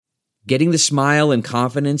Getting the smile and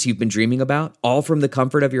confidence you've been dreaming about, all from the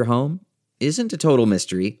comfort of your home, isn't a total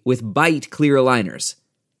mystery with Byte clear aligners.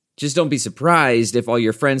 Just don't be surprised if all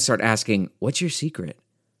your friends start asking, "What's your secret?"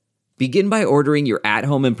 Begin by ordering your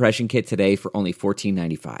at-home impression kit today for only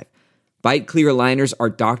 $14.95. Byte clear aligners are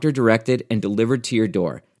doctor-directed and delivered to your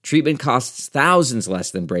door. Treatment costs thousands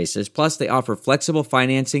less than braces, plus they offer flexible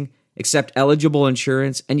financing, accept eligible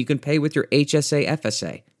insurance, and you can pay with your HSA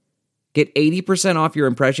FSA. Get 80% off your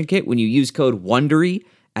impression kit when you use code WONDERY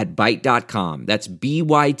at Byte.com. That's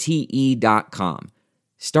BYTE.com.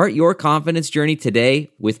 Start your confidence journey today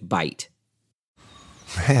with Byte.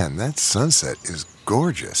 Man, that sunset is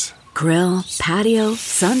gorgeous. Grill, patio,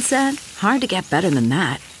 sunset. Hard to get better than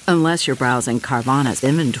that. Unless you're browsing Carvana's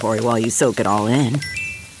inventory while you soak it all in.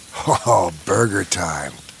 Oh, burger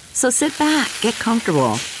time. So sit back, get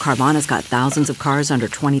comfortable. Carvana's got thousands of cars under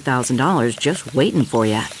 $20,000 just waiting for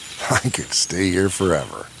you. I could stay here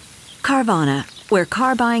forever. Carvana, where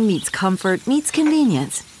car buying meets comfort meets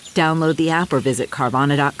convenience. Download the app or visit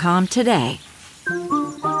Carvana.com today.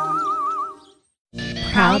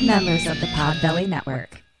 Proud members of the Podbelly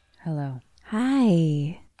Network. Hello.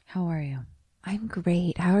 Hi. How are you? I'm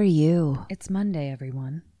great. How are you? It's Monday,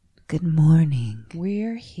 everyone. Good morning.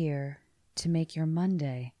 We're here to make your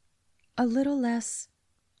Monday a little less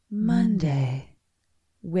Monday.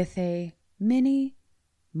 with a mini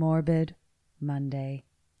Morbid Monday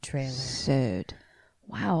trailer. Sewed.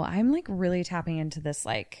 Wow, I'm like really tapping into this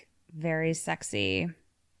like very sexy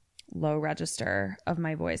low register of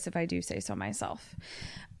my voice, if I do say so myself.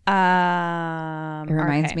 It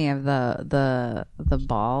reminds me of the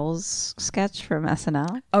balls sketch from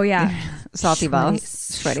SNL. Oh yeah, Salty balls,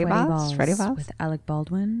 sweaty balls, with Alec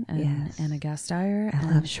Baldwin and Anna Gasteyer.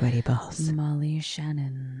 I love sweaty balls. Molly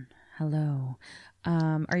Shannon. Hello.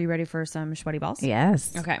 Are you ready for some sweaty balls?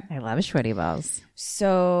 Yes. Okay. I love sweaty balls.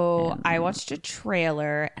 So I watched a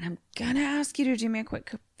trailer, and I'm gonna ask you to do me a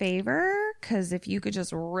quick favor, because if you could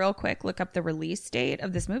just real quick look up the release date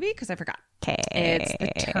of this movie, because I forgot. Okay. It's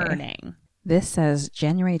The Turning. This says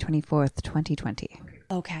January 24th, 2020.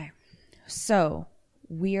 Okay. So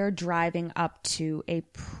we are driving up to a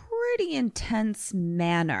pretty intense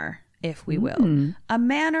manor, if we will. A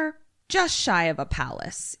manor just shy of a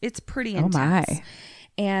palace. It's pretty intense. Oh my.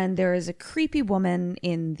 And there is a creepy woman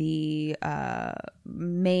in the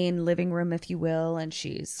main living room, if you will, and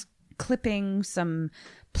she's clipping some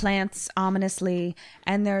plants ominously.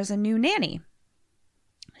 And there's a new nanny.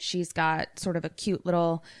 She's got sort of a cute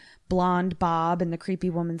little blonde bob, and the creepy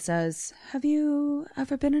woman says, "Have you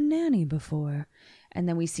ever been a nanny before?" And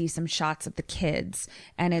then we see some shots of the kids,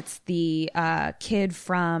 and it's the kid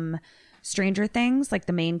from Stranger Things, like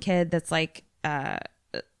the main kid that's like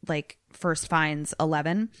first finds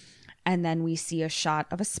 11, and then we see a shot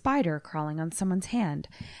of a spider crawling on someone's hand,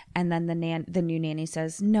 and then the new nanny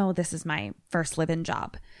says, "No, this is my first live-in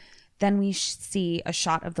job." Then we see a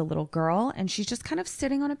shot of the little girl, and she's just kind of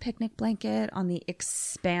sitting on a picnic blanket on the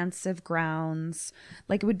expansive grounds,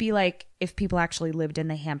 like it would be like if people actually lived in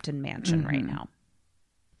the Hampton Mansion right now.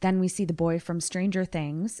 Then we see the boy from Stranger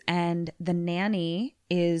Things, and the nanny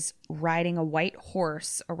is riding a white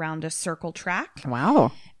horse around a circle track.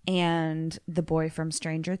 Wow. And the boy from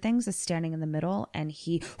Stranger Things is standing in the middle, and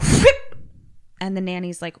he and the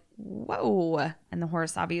nanny's like, "Whoa." And the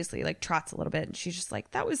horse obviously like trots a little bit, and she's just like,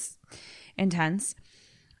 "That was intense."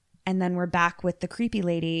 And then we're back with the creepy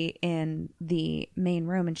lady in the main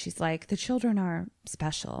room, and she's like, "The children are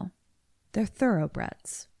special. They're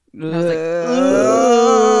thoroughbreds." And I was like,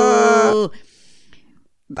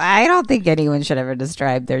 I don't think anyone should ever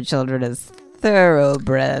describe their children as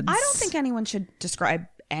thoroughbreds. I don't think anyone should describe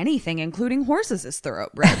anything, including horses, as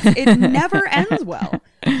thoroughbreds. It never ends well.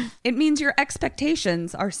 It means your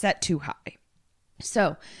expectations are set too high.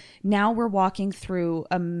 So now we're walking through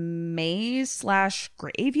a maze /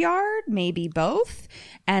 graveyard, maybe both.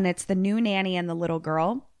 And it's the new nanny and the little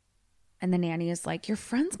girl. And the nanny is like, "Your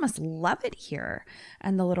friends must love it here."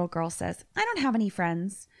 And the little girl says, "I don't have any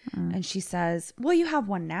friends." And she says, "Well, you have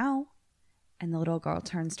one now." And the little girl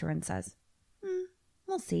turns to her and says,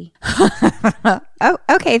 "We'll see." Oh,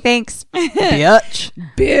 okay, thanks.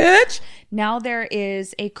 Bitch. Now there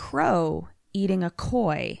is a crow eating a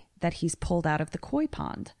koi that he's pulled out of the koi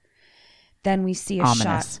pond. Then we see a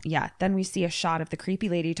Ominous. shot. Yeah. Then we see a shot of the creepy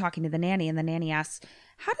lady talking to the nanny, and the nanny asks,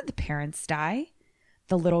 "How did the parents die?"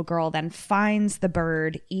 The little girl then finds the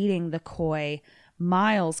bird eating the koi.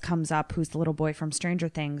 Miles comes up, who's the little boy from Stranger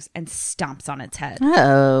Things, and stomps on its head.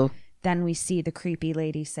 Oh. Then we see the creepy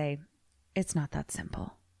lady say, "It's not that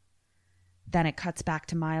simple." Then it cuts back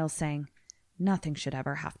to Miles saying, "Nothing should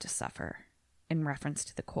ever have to suffer," in reference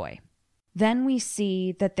to the koi. Then we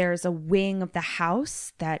see that there's a wing of the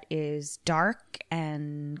house that is dark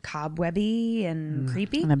and cobwebby and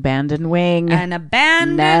creepy. An abandoned wing. An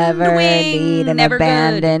abandoned Never wing. need an Never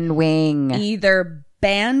abandoned wing. good. Either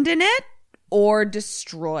abandon it or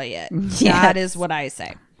destroy it. That is what I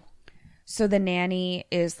say. So the nanny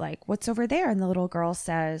is like, what's over there? And the little girl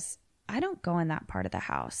says, I don't go in that part of the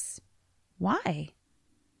house. Why?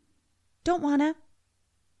 Don't wanna.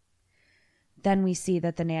 Then we see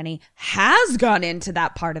that the nanny has gone into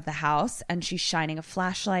that part of the house and she's shining a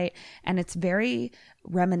flashlight. And it's very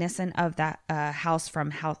reminiscent of that house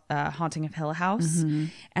from Haunting of Hill House. Mm-hmm.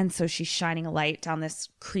 And so she's shining a light down this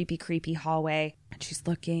creepy, creepy hallway. And she's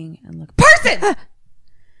looking and looking. Person!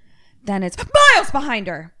 Then it's Miles behind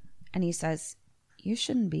her. And he says, you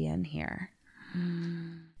shouldn't be in here.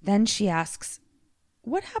 Then she asks,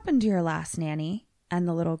 what happened to your last nanny? And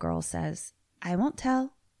the little girl says, I won't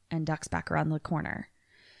tell. And ducks back around the corner.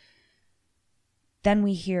 Then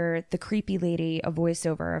we hear the creepy lady, a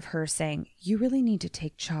voiceover of her saying, you really need to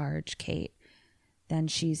take charge, Kate. Then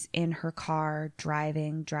she's in her car,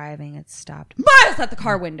 driving. It's stopped. Miles at the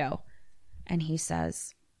car window. And he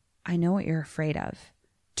says, I know what you're afraid of.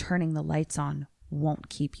 Turning the lights on won't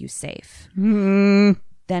keep you safe. Then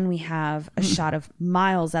we have a shot of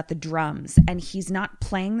Miles at the drums. And he's not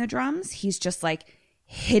playing the drums. He's just like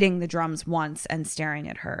hitting the drums once and staring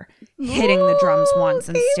at her, hitting the drums once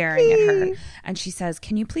and staring at her. And she says,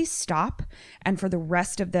 can you please stop? And for the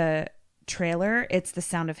rest of the trailer, it's the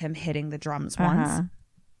sound of him hitting the drums once.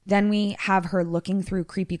 Then we have her looking through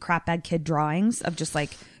creepy crap bag kid drawings of just like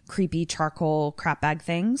creepy charcoal crap bag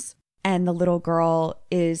things. And the little girl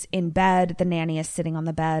is in bed. The nanny is sitting on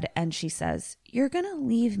the bed and she says, you're going to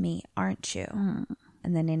leave me, aren't you?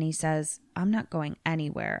 And the nanny says, I'm not going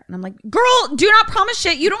anywhere. And I'm like, girl, do not promise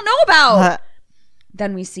shit you don't know about.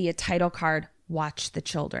 Then we see a title card, Watch the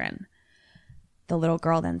Children. The little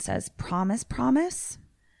girl then says, promise, promise.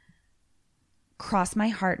 Cross my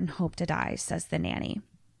heart and hope to die, says the nanny.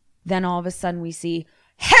 Then all of a sudden we see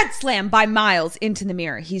head slam by Miles into the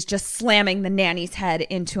mirror. He's just slamming the nanny's head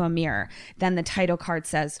into a mirror. Then the title card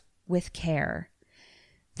says, with care.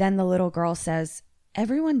 Then the little girl says,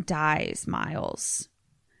 everyone dies, Miles.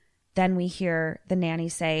 Then we hear the nanny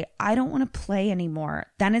say, I don't want to play anymore.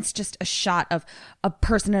 Then it's just a shot of a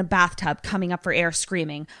person in a bathtub coming up for air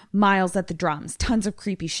screaming. Miles at the drums. Tons of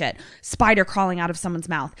creepy shit. Spider crawling out of someone's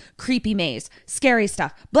mouth. Creepy maze. Scary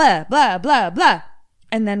stuff. Blah, blah, blah, blah.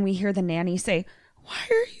 And then we hear the nanny say, why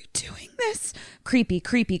are you doing this? Creepy,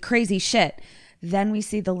 creepy, crazy shit. Then we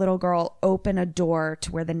see the little girl open a door to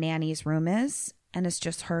where the nanny's room is. And it's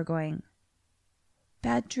just her going,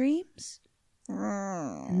 bad dreams?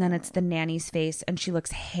 And then it's the nanny's face and she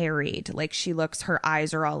looks harried. Like her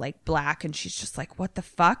eyes are all like black and she's just like, what the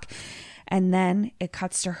fuck? And then it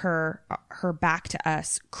cuts to her back to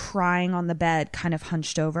us crying on the bed, kind of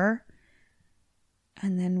hunched over.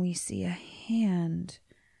 And then we see a hand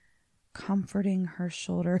comforting her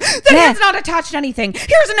shoulder. The hand's not attached to anything.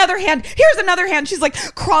 Here's another hand. Here's another hand. She's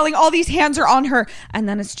like crawling. All these hands are on her. And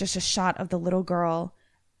then it's just a shot of the little girl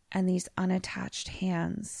and these unattached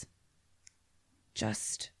hands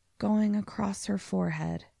just going across her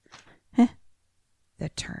forehead. The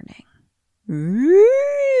turning. Ooh.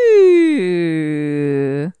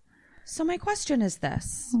 So my question is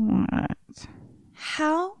this. What?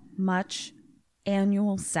 How much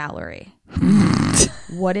annual salary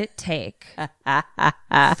would it take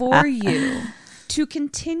for you to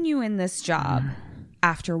continue in this job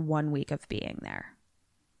after 1 week of being there?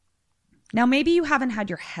 Now, maybe you haven't had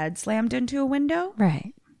your head slammed into a window.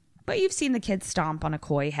 Right. But you've seen the kids stomp on a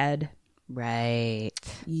koi head. Right.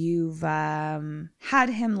 You've had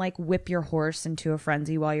him like whip your horse into a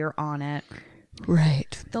frenzy while you're on it.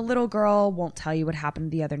 Right. The little girl won't tell you what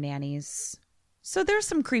happened to the other nannies. So there's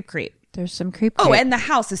some creep. There's some creep. Oh, and the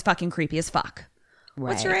house is fucking creepy as fuck.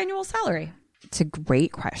 Right. What's your annual salary? It's a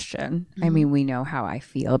great question. I mean, we know how I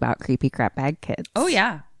feel about creepy crap bag kids. Oh,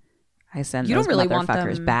 yeah. I send You those don't really want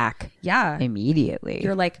motherfuckers them back. Yeah. Immediately.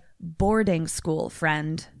 You're like boarding school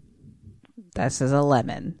friend. This is a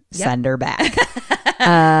lemon. Yep. Send her back.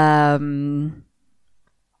 All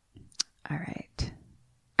right.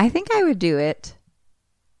 I think I would do it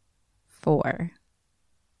for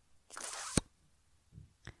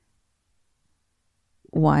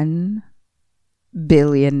 $1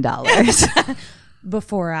 billion.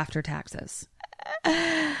 Before or after taxes?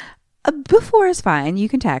 Before is fine. You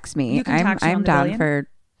can tax me. You can tax me on I'm the down billion? for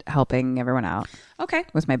helping everyone out Okay.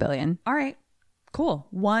 with my billion. All right. Cool.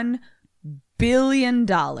 $1 billion.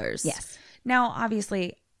 Yes. Now,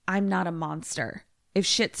 obviously, I'm not a monster. If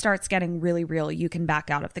shit starts getting really real, you can back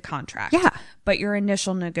out of the contract. Yeah. But your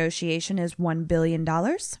initial negotiation is $1 billion.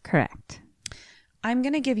 Correct. I'm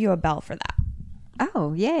going to give you a bell for that.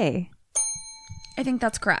 Oh, yay. I think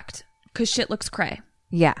that's correct. Because shit looks cray.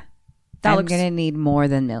 Yeah. That I'm looks- going to need more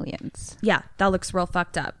than millions. Yeah, that looks real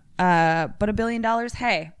fucked up. But $1 billion,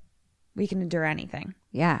 hey, we can endure anything.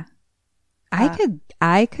 Yeah.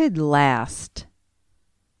 I could last,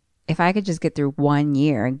 if I could just get through 1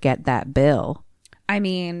 year and get that bill, I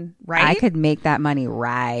mean, right? I could make that money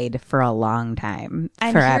ride for a long time,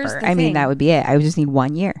 And here's forever. the I mean, thing. that would be it. I would just need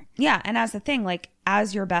 1 year. Yeah, and as the thing, like,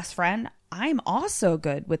 as your best friend, I'm also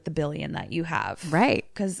good with the $1 billion that you have. Right.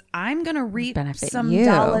 Because I'm going to reap Benefit some you.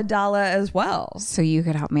 dollar as well. So you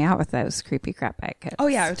could help me out with those creepy crap kids. Oh,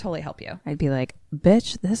 yeah, I would totally help you. I'd be like,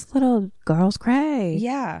 bitch, this little girl's cray.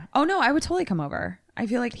 Yeah. Oh, no, I would totally come over. I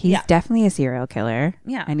feel like, He's definitely a serial killer.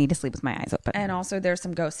 Yeah. I need to sleep with my eyes open. And also, there's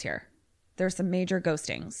some ghosts here. There's some major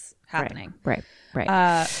ghostings happening. Right.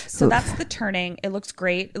 So that's the turning. It looks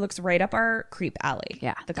great. It looks right up our creep alley.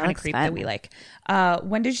 Yeah, The that kind of looks creep fun. that we like.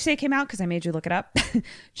 When did you say it came out? Because I made you look it up.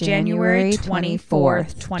 January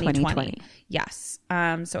 24th, 24th, 2020. Yes.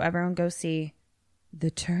 So everyone go see The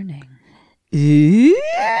Turning. Ooh.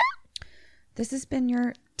 This has been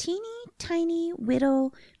your teeny tiny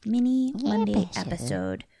little mini Monday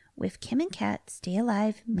episode with Kim and Kat. Stay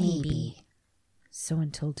alive, maybe. So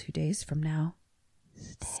until 2 days from now,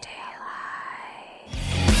 stay alive.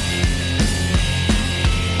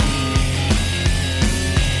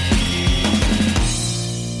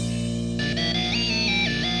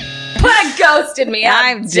 Ghosted me.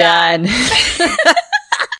 I'm done.